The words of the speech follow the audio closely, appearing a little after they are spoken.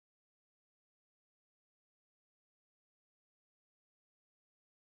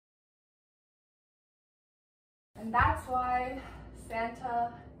And that's why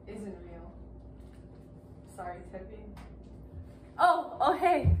Santa isn't real. Sorry, typing. Oh,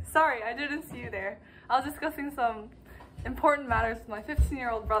 hey, sorry, I didn't see you there. I was discussing some important matters with my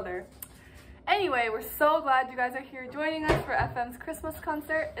 15-year-old brother. Anyway, we're so glad you guys are here joining us for FM's Christmas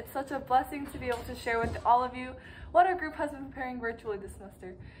concert. It's such a blessing to be able to share with all of you what our group has been preparing virtually this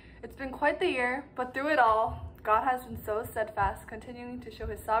semester. It's been quite the year, but through it all, God has been so steadfast, continuing to show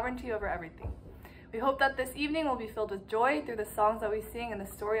his sovereignty over everything. We hope that this evening will be filled with joy through the songs that we sing and the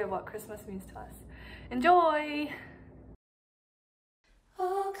story of what Christmas means to us. Enjoy!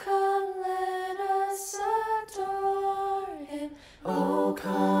 Oh, come, let us adore him. Oh,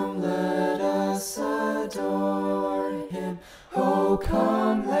 come, let us adore him. Oh,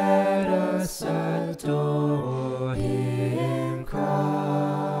 come, let us adore him, Christ.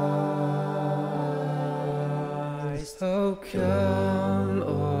 Oh, come,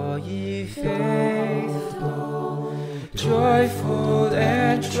 all ye faithful, joyful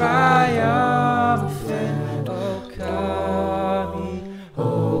and triumphant.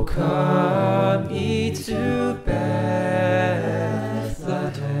 Oh, come ye to Bethlehem.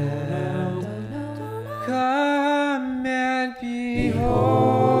 Come and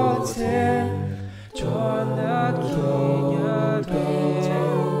behold him, John the King of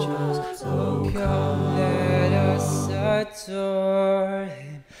angels. Oh, come, let us adore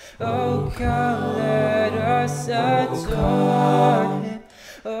him. Oh, come, let us adore him.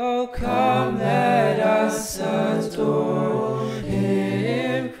 Oh, come, let us adore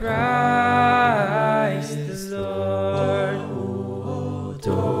him, Christ the Lord.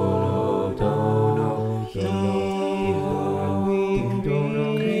 Oh, don't he whom we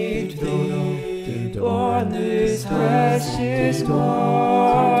greet thee, on this precious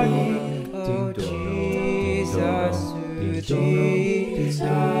morning. Oh, Jesus, to thee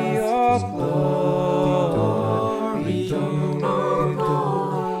be all glory.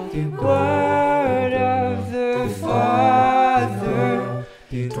 Word of the Father,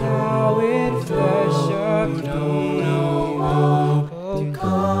 now in flesh appearing. Oh,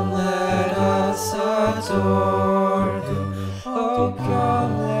 come, let us adore him. Oh,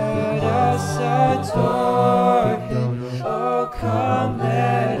 come, let us adore him. Oh, come,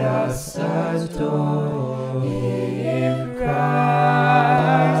 let us adore him,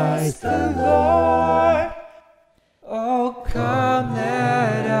 Christ the Lord. Oh, come,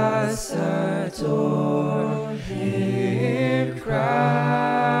 let us adore him,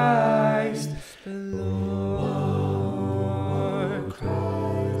 Christ the Lord.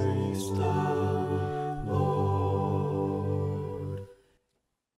 Christ the Lord.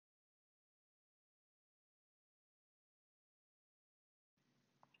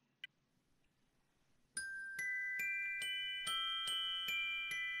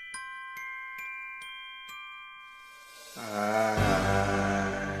 I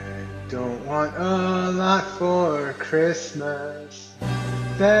don't want a lot for Christmas.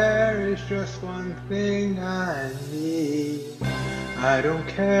 There is just one thing I need. I don't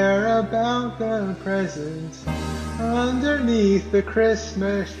care about the presents underneath the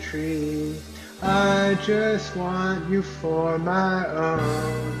Christmas tree. I just want you for my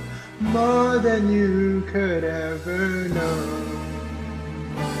own, more than you could ever know.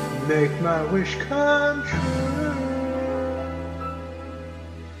 Make my wish come true.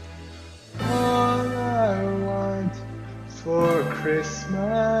 All I want for Christmas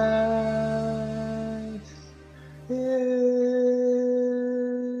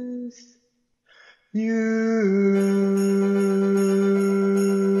is you.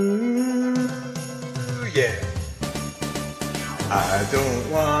 Yeah. I don't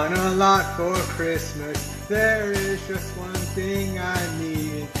want a lot for Christmas. There is just one thing I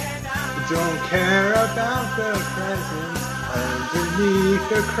need. Don't care about the presents underneath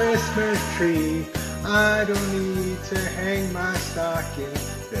the Christmas tree. I don't need to hang my stocking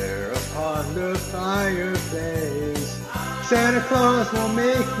there upon the fireplace. Santa Claus will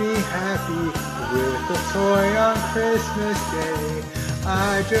make me happy with a toy on Christmas Day.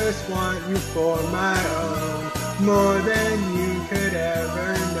 I just want you for my own, more than you could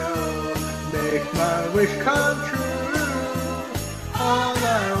ever know. Make my wish come true. All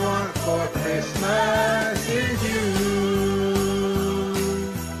I want for Christmas is you.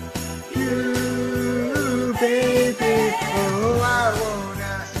 You, baby. Oh, I won't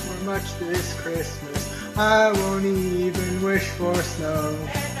ask for much this Christmas. I won't even wish for snow.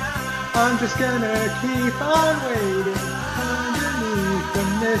 I'm just gonna keep on waiting underneath the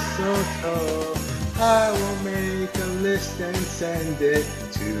mistletoe. I will make a list and send it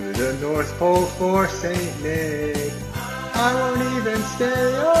to the North Pole for St. Nick. I won't even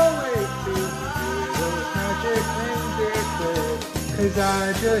stay awake to hear those magic and declare, 'cause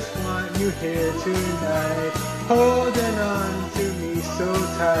I just want you here tonight, holding on to me so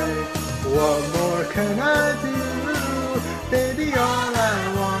tight. What more can I do? Baby, all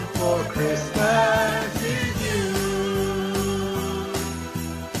I want for Christmas is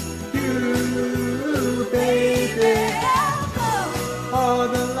you, baby. All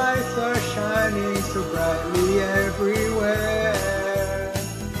the lights are shining so brightly everywhere,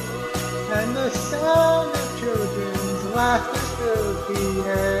 and the sound of children's laughter fills the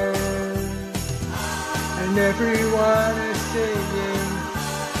air, and everyone is singing.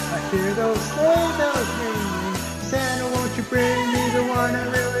 I hear those sleigh bells ringing. Santa, won't you bring me the one I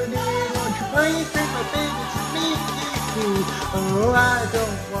really need? Won't you please bring my baby to me? Oh, I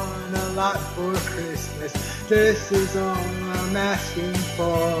don't want a lot for Christmas. This is all I'm asking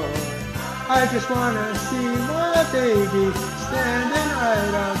for. I just wanna see my baby standing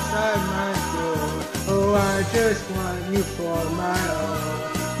right outside my door. Oh, I just want you for my own,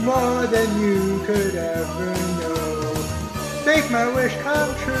 more than you could ever know. Make my wish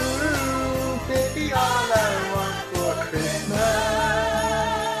come true, baby, all I want for Christmas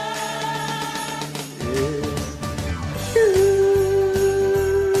is you.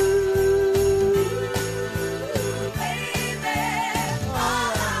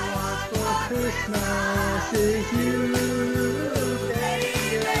 All I want for Christmas is you,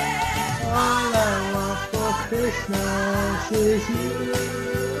 baby. All I want for Christmas is you,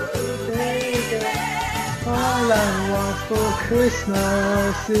 baby. All I want for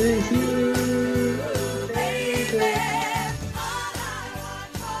Christmas is you, baby.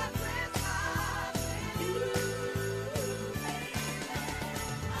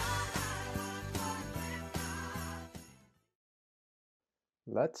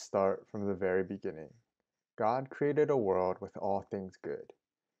 Let's start from the very beginning. God created a world with all things good.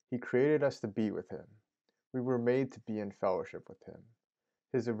 He created us to be with Him. We were made to be in fellowship with Him.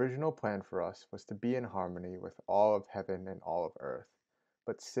 His original plan for us was to be in harmony with all of heaven and all of earth,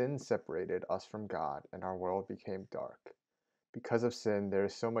 but sin separated us from God and our world became dark. Because of sin, there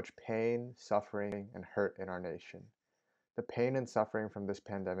is so much pain, suffering, and hurt in our nation. The pain and suffering from this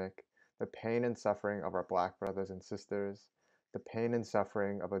pandemic, the pain and suffering of our Black brothers and sisters, the pain and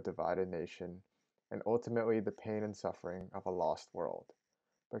suffering of a divided nation, and ultimately the pain and suffering of a lost world.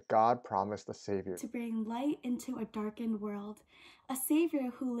 But God promised a Savior to bring light into a darkened world, a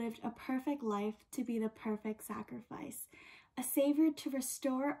Savior who lived a perfect life to be the perfect sacrifice, a Savior to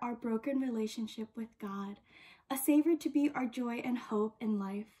restore our broken relationship with God, a Savior to be our joy and hope in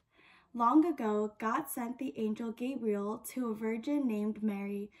life. Long ago, God sent the angel Gabriel to a virgin named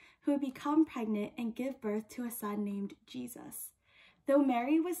Mary, who would become pregnant and give birth to a son named Jesus. Though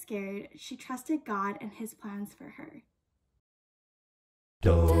Mary was scared, she trusted God and His plans for her.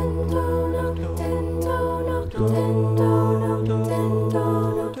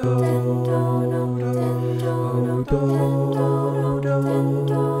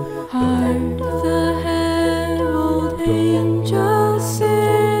 Hark the herald angels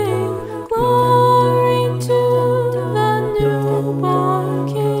sing, glory to the newborn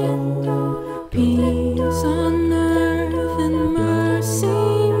King. Peace on earth and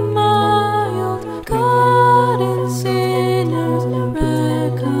mercy mild, God and sinners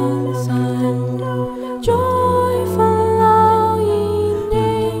reconciled.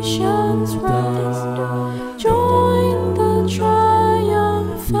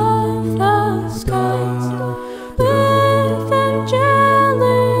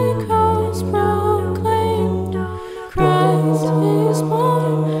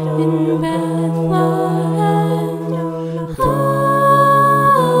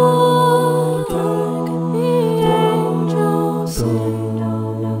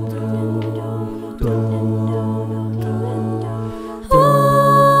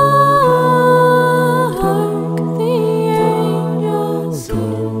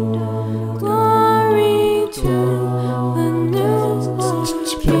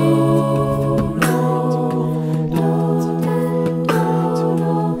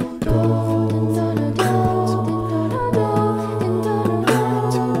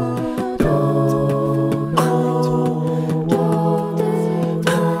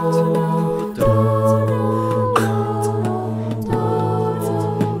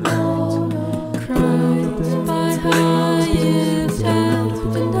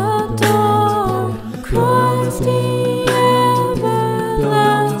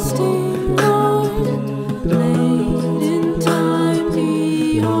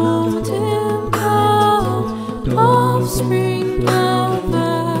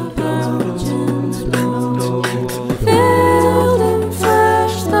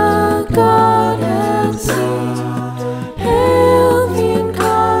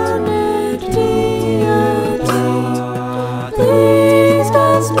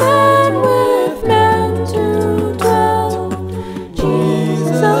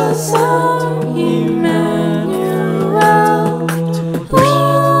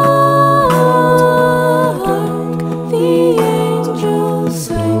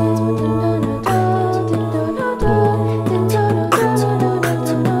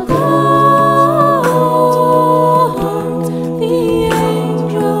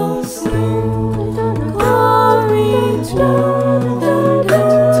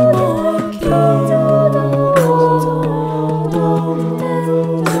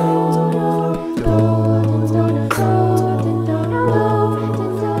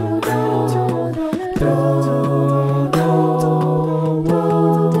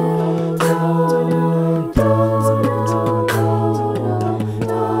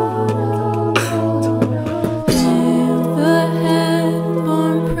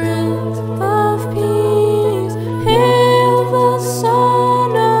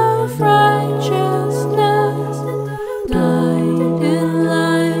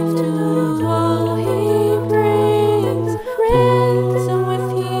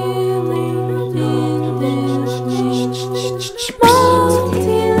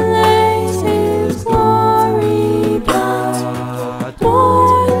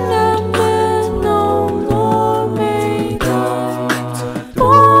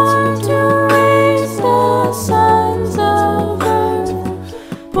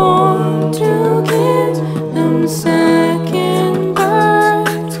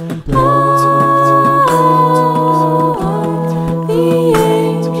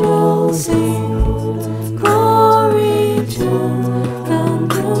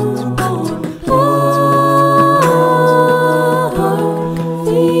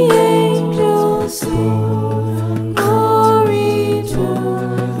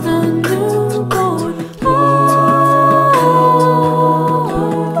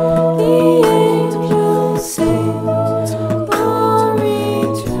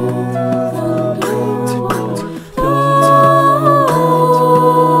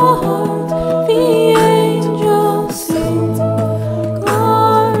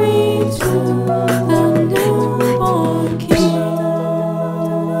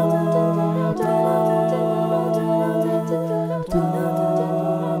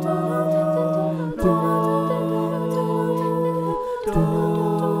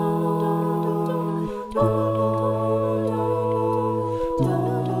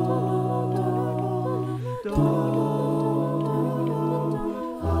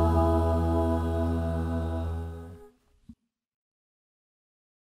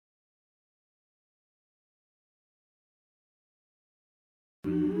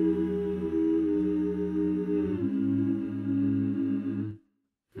 Angels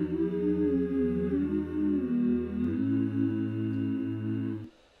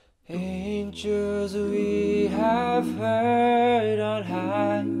we have heard on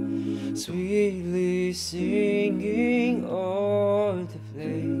high, sweetly singing o'er the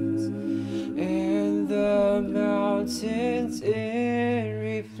plains, and the mountains in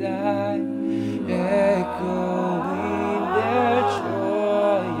reply, echoing their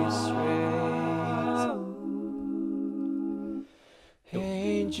joyous strains.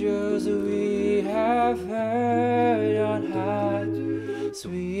 Angels we have heard on high,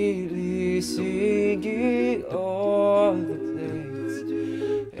 sweetly singing o'er the plains,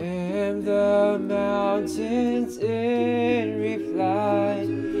 and the mountains in reply,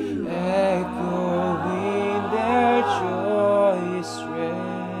 echoing their joyous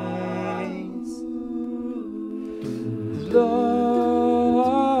strains.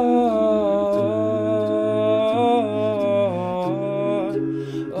 Lord,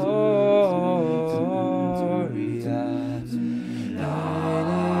 Gloria in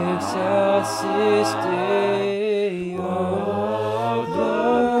excelsis Deo,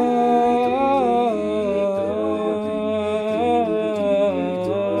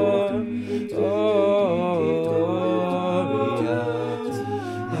 Gloria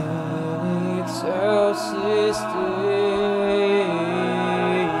in excelsis Deo.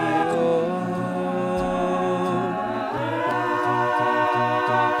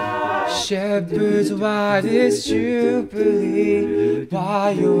 Shepherds, why this jubilee?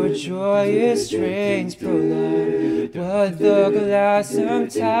 Why your joyous strains prolong? What the gladsome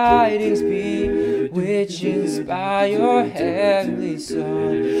tidings be, which inspire your heavenly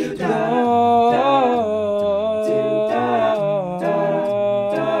song? Gloria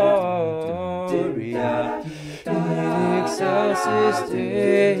in excelsis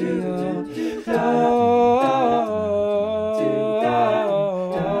Deo,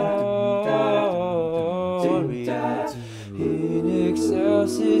 Gloria in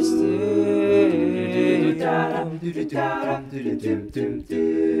excelsis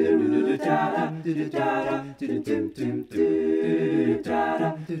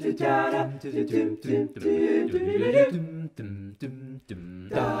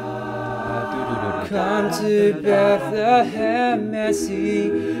Come to Bethlehem and see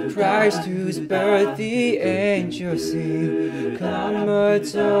Christ, whose birth the angels sing. Come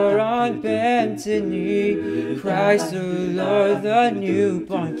adore on bended knee Christ the Lord, the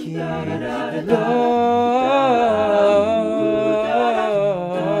newborn King.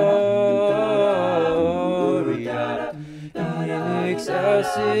 Gloria in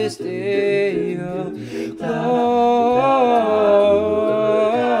excelsis Deo,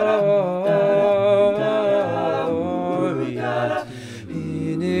 Gloria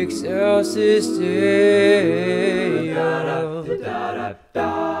in excelsis Deo,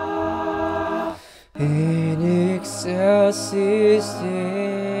 in excelsis Deo.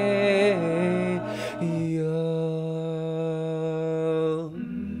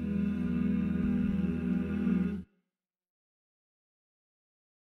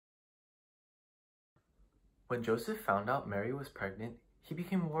 When Joseph found out Mary was pregnant, he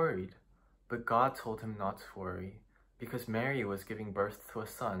became worried, but God told him not to worry, because Mary was giving birth to a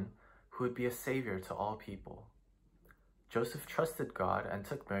son who would be a savior to all people. Joseph trusted God and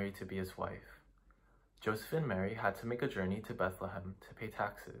took Mary to be his wife. Joseph and Mary had to make a journey to Bethlehem to pay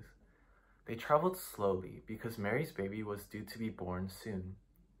taxes. They traveled slowly because Mary's baby was due to be born soon.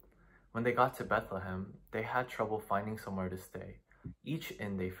 When they got to Bethlehem, they had trouble finding somewhere to stay. Each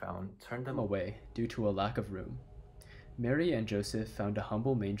inn they found turned them away due to a lack of room. Mary and Joseph found a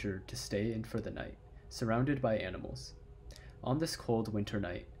humble manger to stay in for the night, surrounded by animals. On this cold winter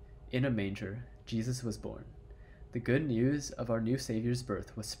night, in a manger, Jesus was born. The good news of our new Savior's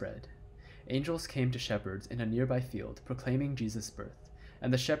birth was spread. Angels came to shepherds in a nearby field proclaiming Jesus' birth,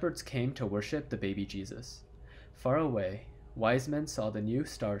 and the shepherds came to worship the baby Jesus. Far away, wise men saw the new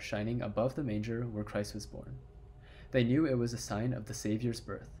star shining above the manger where Christ was born. They knew it was a sign of the Savior's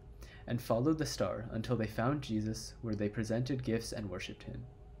birth, and followed the star until they found Jesus, where they presented gifts and worshipped him.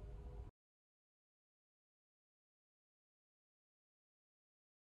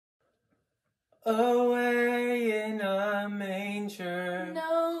 Away in a manger,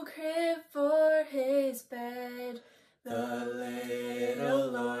 No crib for his bed. the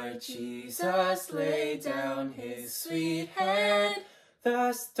little Lord Jesus laid down his sweet head.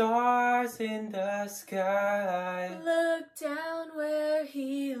 The stars in the sky Look down where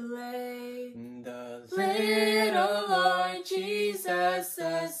he lay. The little Lord Jesus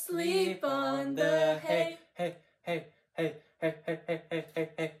asleep on the hay. Hey, hey, hey, hey, hey, hey, hey,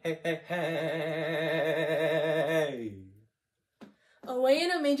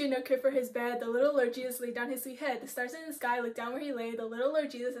 his bed, the little Lord Jesus laid down his sweet head. The stars in the sky looked down where he lay, the little Lord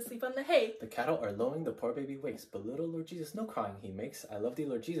Jesus asleep on the hay. The cattle are lowing, the poor baby wakes, but little Lord Jesus no crying he makes. I love thee,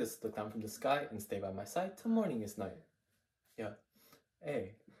 Lord Jesus, look down from the sky and stay by my side till morning is night. Yeah.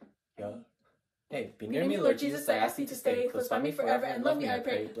 Hey. Yeah. Hey, be near me, Lord Jesus, I ask thee to stay close by me forever and love me, I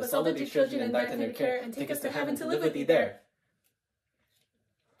pray. Bless all of these children in thy tender care, and take us to heaven to live with thee there.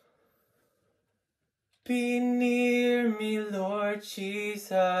 Be near me, Lord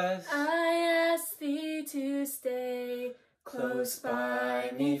Jesus. I ask thee to stay close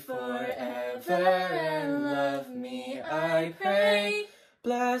by me forever and love me, I pray.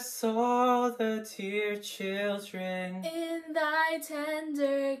 Bless all the dear children In thy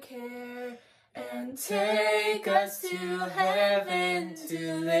tender care, and take us to heaven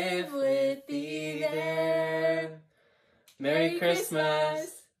to live with thee there. Merry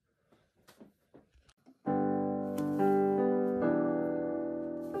Christmas.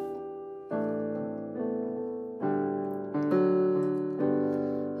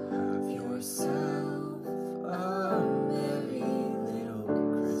 Have yourself a merry little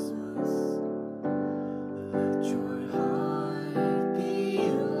Christmas. Let your heart be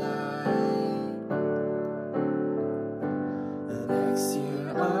light. Next year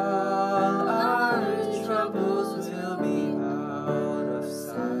all our troubles will be out of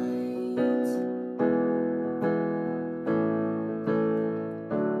sight.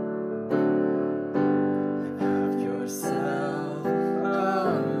 And have yourself a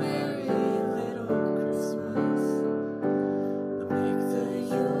merry little Christmas. Make the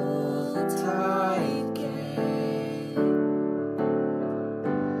Yuletide gay.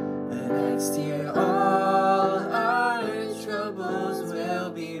 And next year all our troubles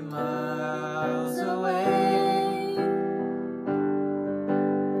will be miles away.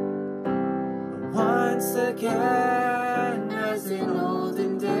 Once again, as in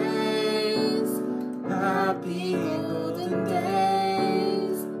olden days, happy golden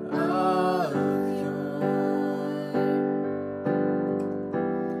days of yore.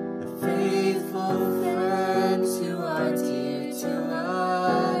 A faithful friends who are dear to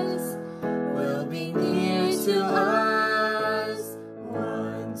us will be near to us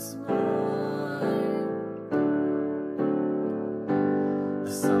once more.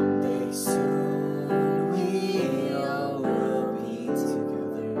 Someday soon we all will be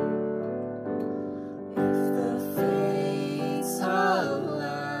together, if the fates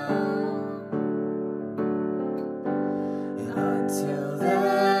allow. And until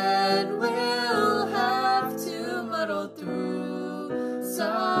then we'll have to muddle through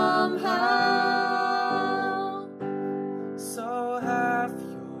somehow. So have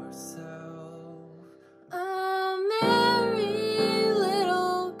yourself a merry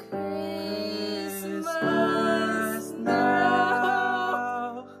little Christmas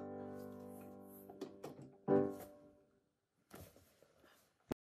now.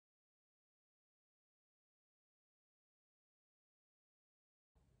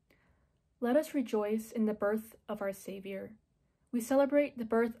 Let us rejoice in the birth of our Savior. We celebrate the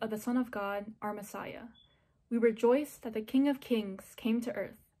birth of the Son of God, our Messiah. We rejoice that the King of Kings came to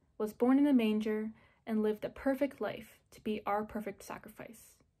earth, was born in a manger, and lived a perfect life to be our perfect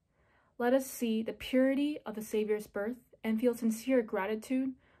sacrifice. Let us see the purity of the Savior's birth and feel sincere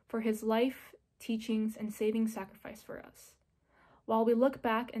gratitude for his life, teachings, and saving sacrifice for us. While we look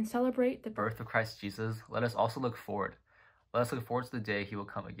back and celebrate the birth of Christ Jesus, let us also look forward. Let us look forward to the day he will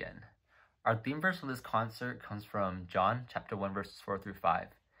come again. Our theme verse for this concert comes from John chapter 1 verses 4 through 5.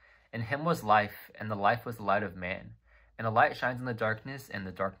 In him was life, and the life was the light of man. And the light shines in the darkness, and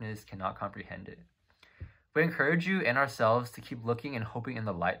the darkness cannot comprehend it. We encourage you and ourselves to keep looking and hoping in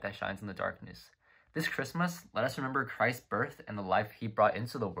the light that shines in the darkness. This Christmas, let us remember Christ's birth and the life he brought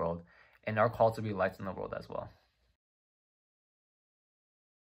into the world, and our call to be lights in the world as well.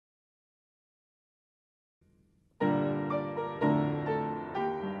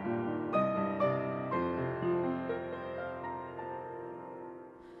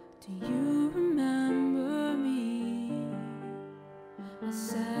 Do you remember me? I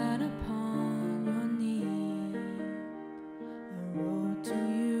sat upon your knee. I wrote to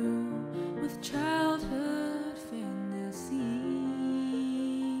you with childhood fantasies.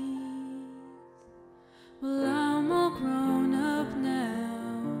 Well, I'm all grown up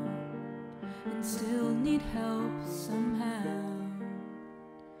now and still need help somehow.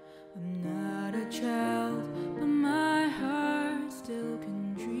 I'm not a child, but my heart still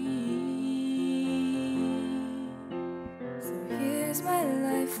can dream. So here's my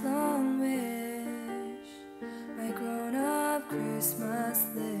lifelong wish, my grown-up Christmas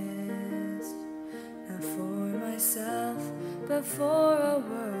list. Not for myself, but for a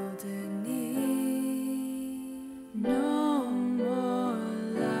world in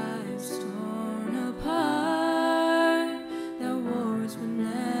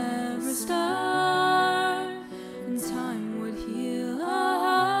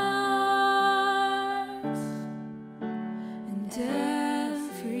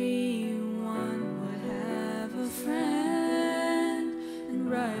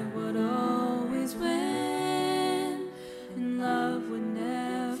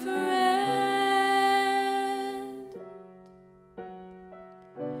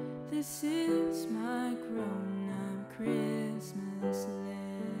This is my grown-up Christmas list.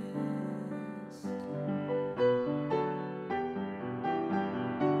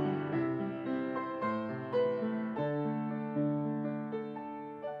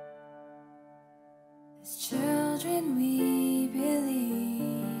 As children we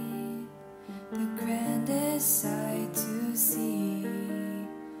believe the grandest sight to see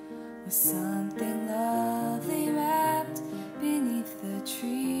was something lovely wrapped beneath the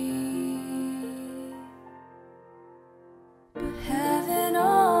tree. But heaven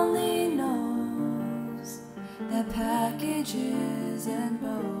only knows that packages and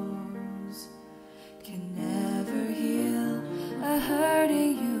bows can never heal a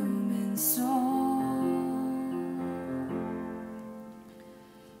hurting human soul.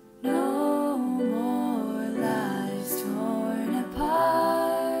 No more lives torn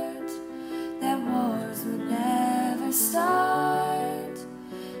apart, that wars would never start,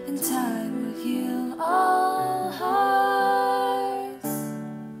 and time would heal all hearts,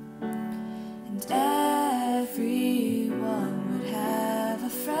 and everyone would have a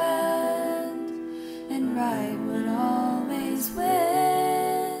friend, and right would always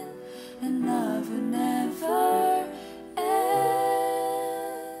win, and love would never end.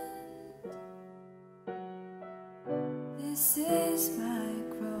 This is my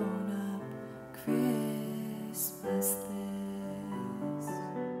grown-up Christmas list.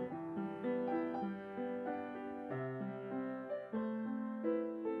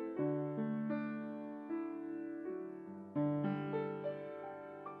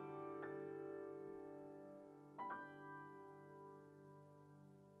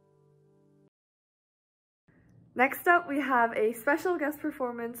 Next up, we have a special guest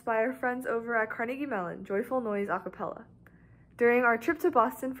performance by our friends over at Carnegie Mellon, Joyful Noise a cappella. During our trip to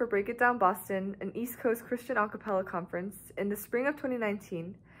Boston for Break It Down Boston, an East Coast Christian a cappella conference in the spring of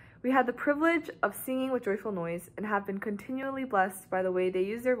 2019, we had the privilege of singing with Joyful Noise and have been continually blessed by the way they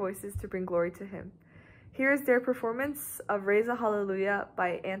use their voices to bring glory to Him. Here is their performance of Raise a Hallelujah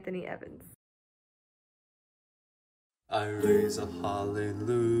by Anthony Evans. I raise a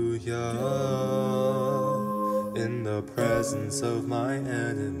hallelujah in the presence of my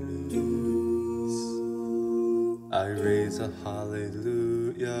enemies. I raise a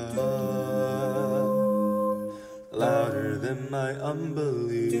hallelujah louder than my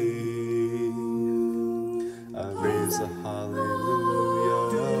unbelief. I raise a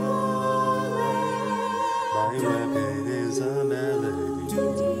hallelujah. My weapon is a melody.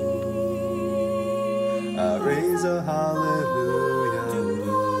 I raise a hallelujah.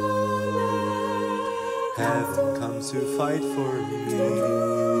 Heaven comes to fight for me.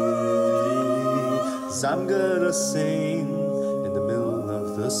 'Cause I'm gonna sing in the middle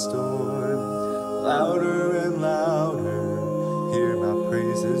of the storm, louder and louder, hear my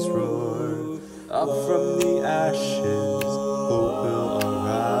praises roar. Up from the ashes, hope will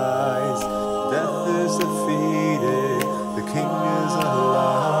arise. Death is defeated, the King is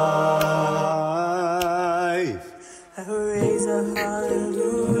alive. I raise a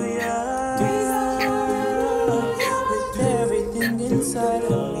hallelujah with everything inside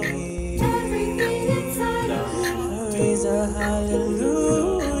of me. I raise a hallelujah.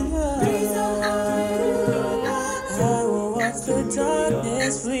 I will watch the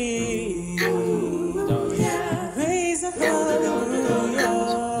darkness flee. I raise a hallelujah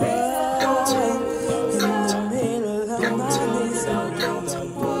in the middle of my knees.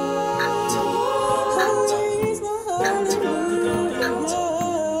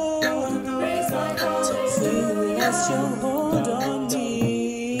 Your hold on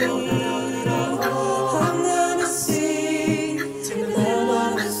me. I'm gonna sing till the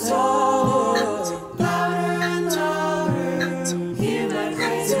Lord is solid, louder and louder. Hear my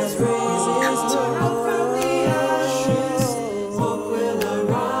praises roar. Up from the ashes, hope will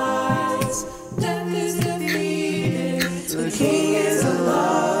arise. Death is defeated, the King is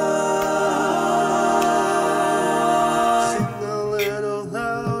alive. Sing a little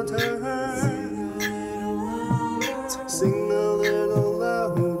louder. Sing a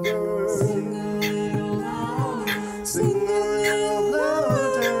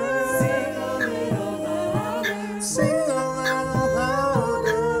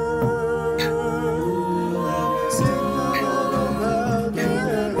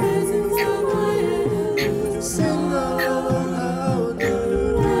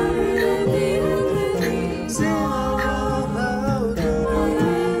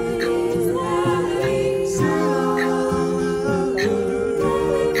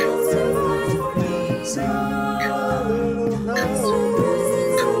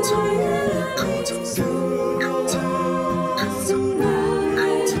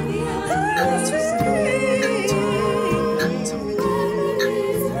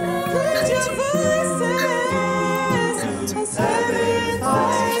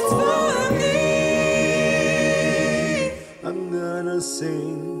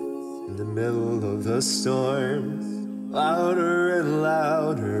in the middle of the storm. Louder and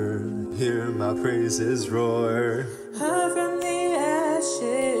louder, hear my praises roar. High from the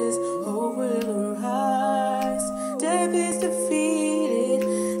ashes, hope will rise. Death is defeated,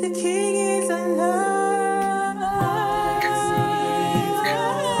 the King is alive.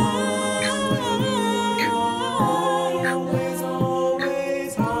 Always,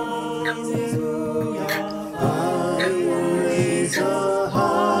 always, hallelujah. Always a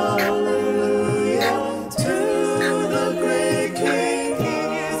hallelujah to the great King.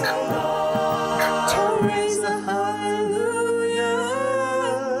 King is alive. Always a hallelujah.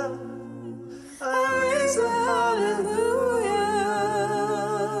 Always a hallelujah.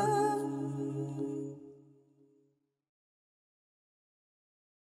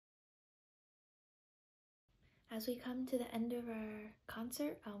 As we come to the end of our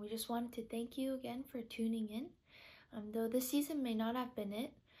concert, we just wanted to thank you again for tuning in. Though this season may not have been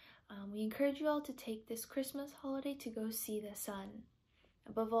it, we encourage you all to take this Christmas holiday to go see the sun.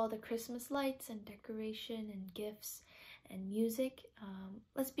 Above all the Christmas lights and decoration and gifts and music,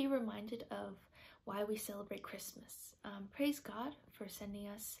 let's be reminded of why we celebrate Christmas. Praise God for sending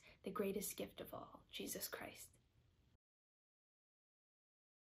us the greatest gift of all, Jesus Christ.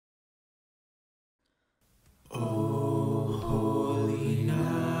 Oh, holy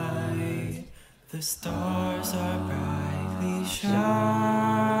night, the stars are brightly shining.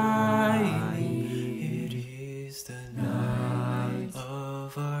 It is the night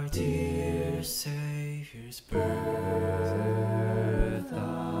of our dear Savior's birth.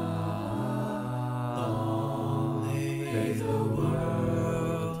 Long lay the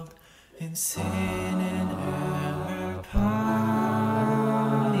world in sin and error pining,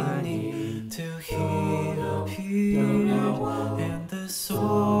 till He appeared, and the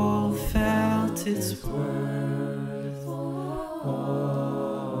soul felt its worth.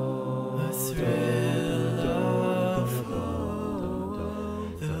 A thrill of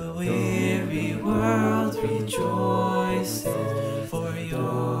hope, the weary world rejoices, for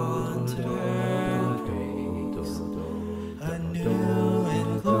yonder breaks a new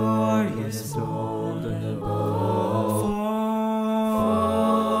and glorious morn above.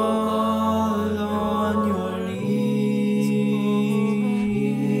 Fall on your knees,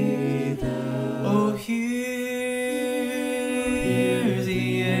 oh, hear the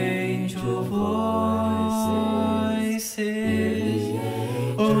angel voices,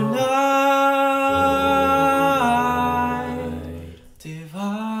 oh, night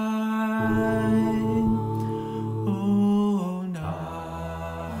divine, oh, night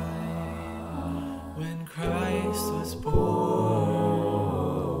when Christ was born.